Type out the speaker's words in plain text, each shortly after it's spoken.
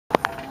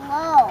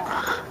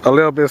A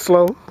little bit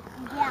slow?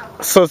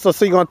 Yeah. So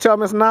you gonna tell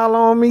Miss Nala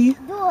on me?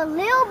 Do a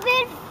little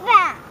bit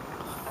fast.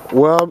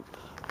 Well,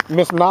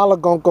 Miss Nala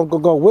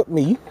gonna whip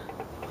me.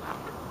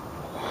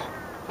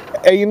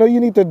 Hey, you know you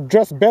need to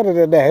dress better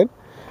than that.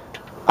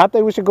 I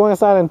think we should go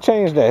inside and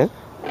change that.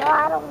 No,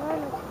 I don't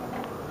want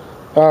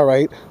to. All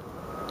right.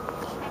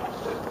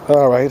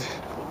 All right.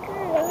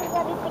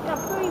 Everybody think I'm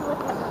pretty with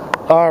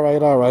this. All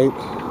right. All right.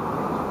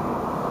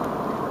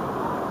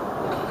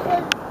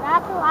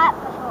 That's a lot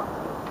for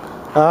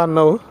sure. I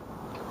know.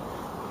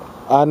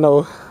 I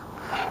know.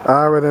 I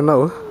already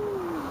know.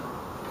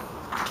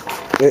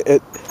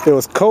 It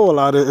was cold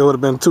out. It would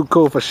have been too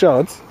cold for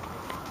shorts.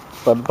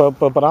 But I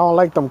don't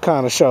like them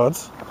kind of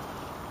shorts.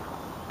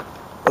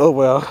 Oh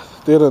well.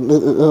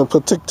 It'll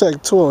put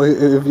tic-tac-toe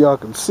if y'all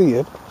can see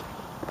it.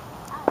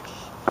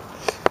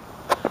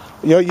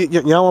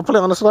 Y'all want to play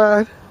on the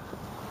slide?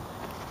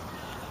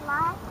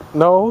 Slide?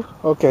 No?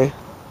 Okay.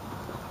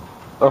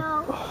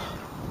 No.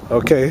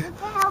 Okay. What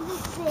the hell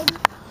is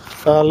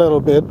big? A little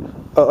bit.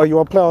 You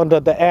want to play on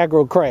the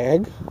aggro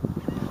crag?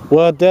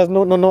 Well, there's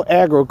no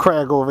aggro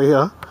crag over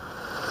here.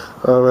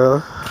 Oh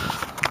well.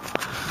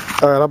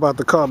 All right, I'm about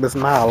to call Miss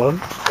Nala.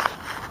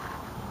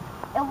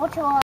 And what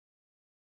you want?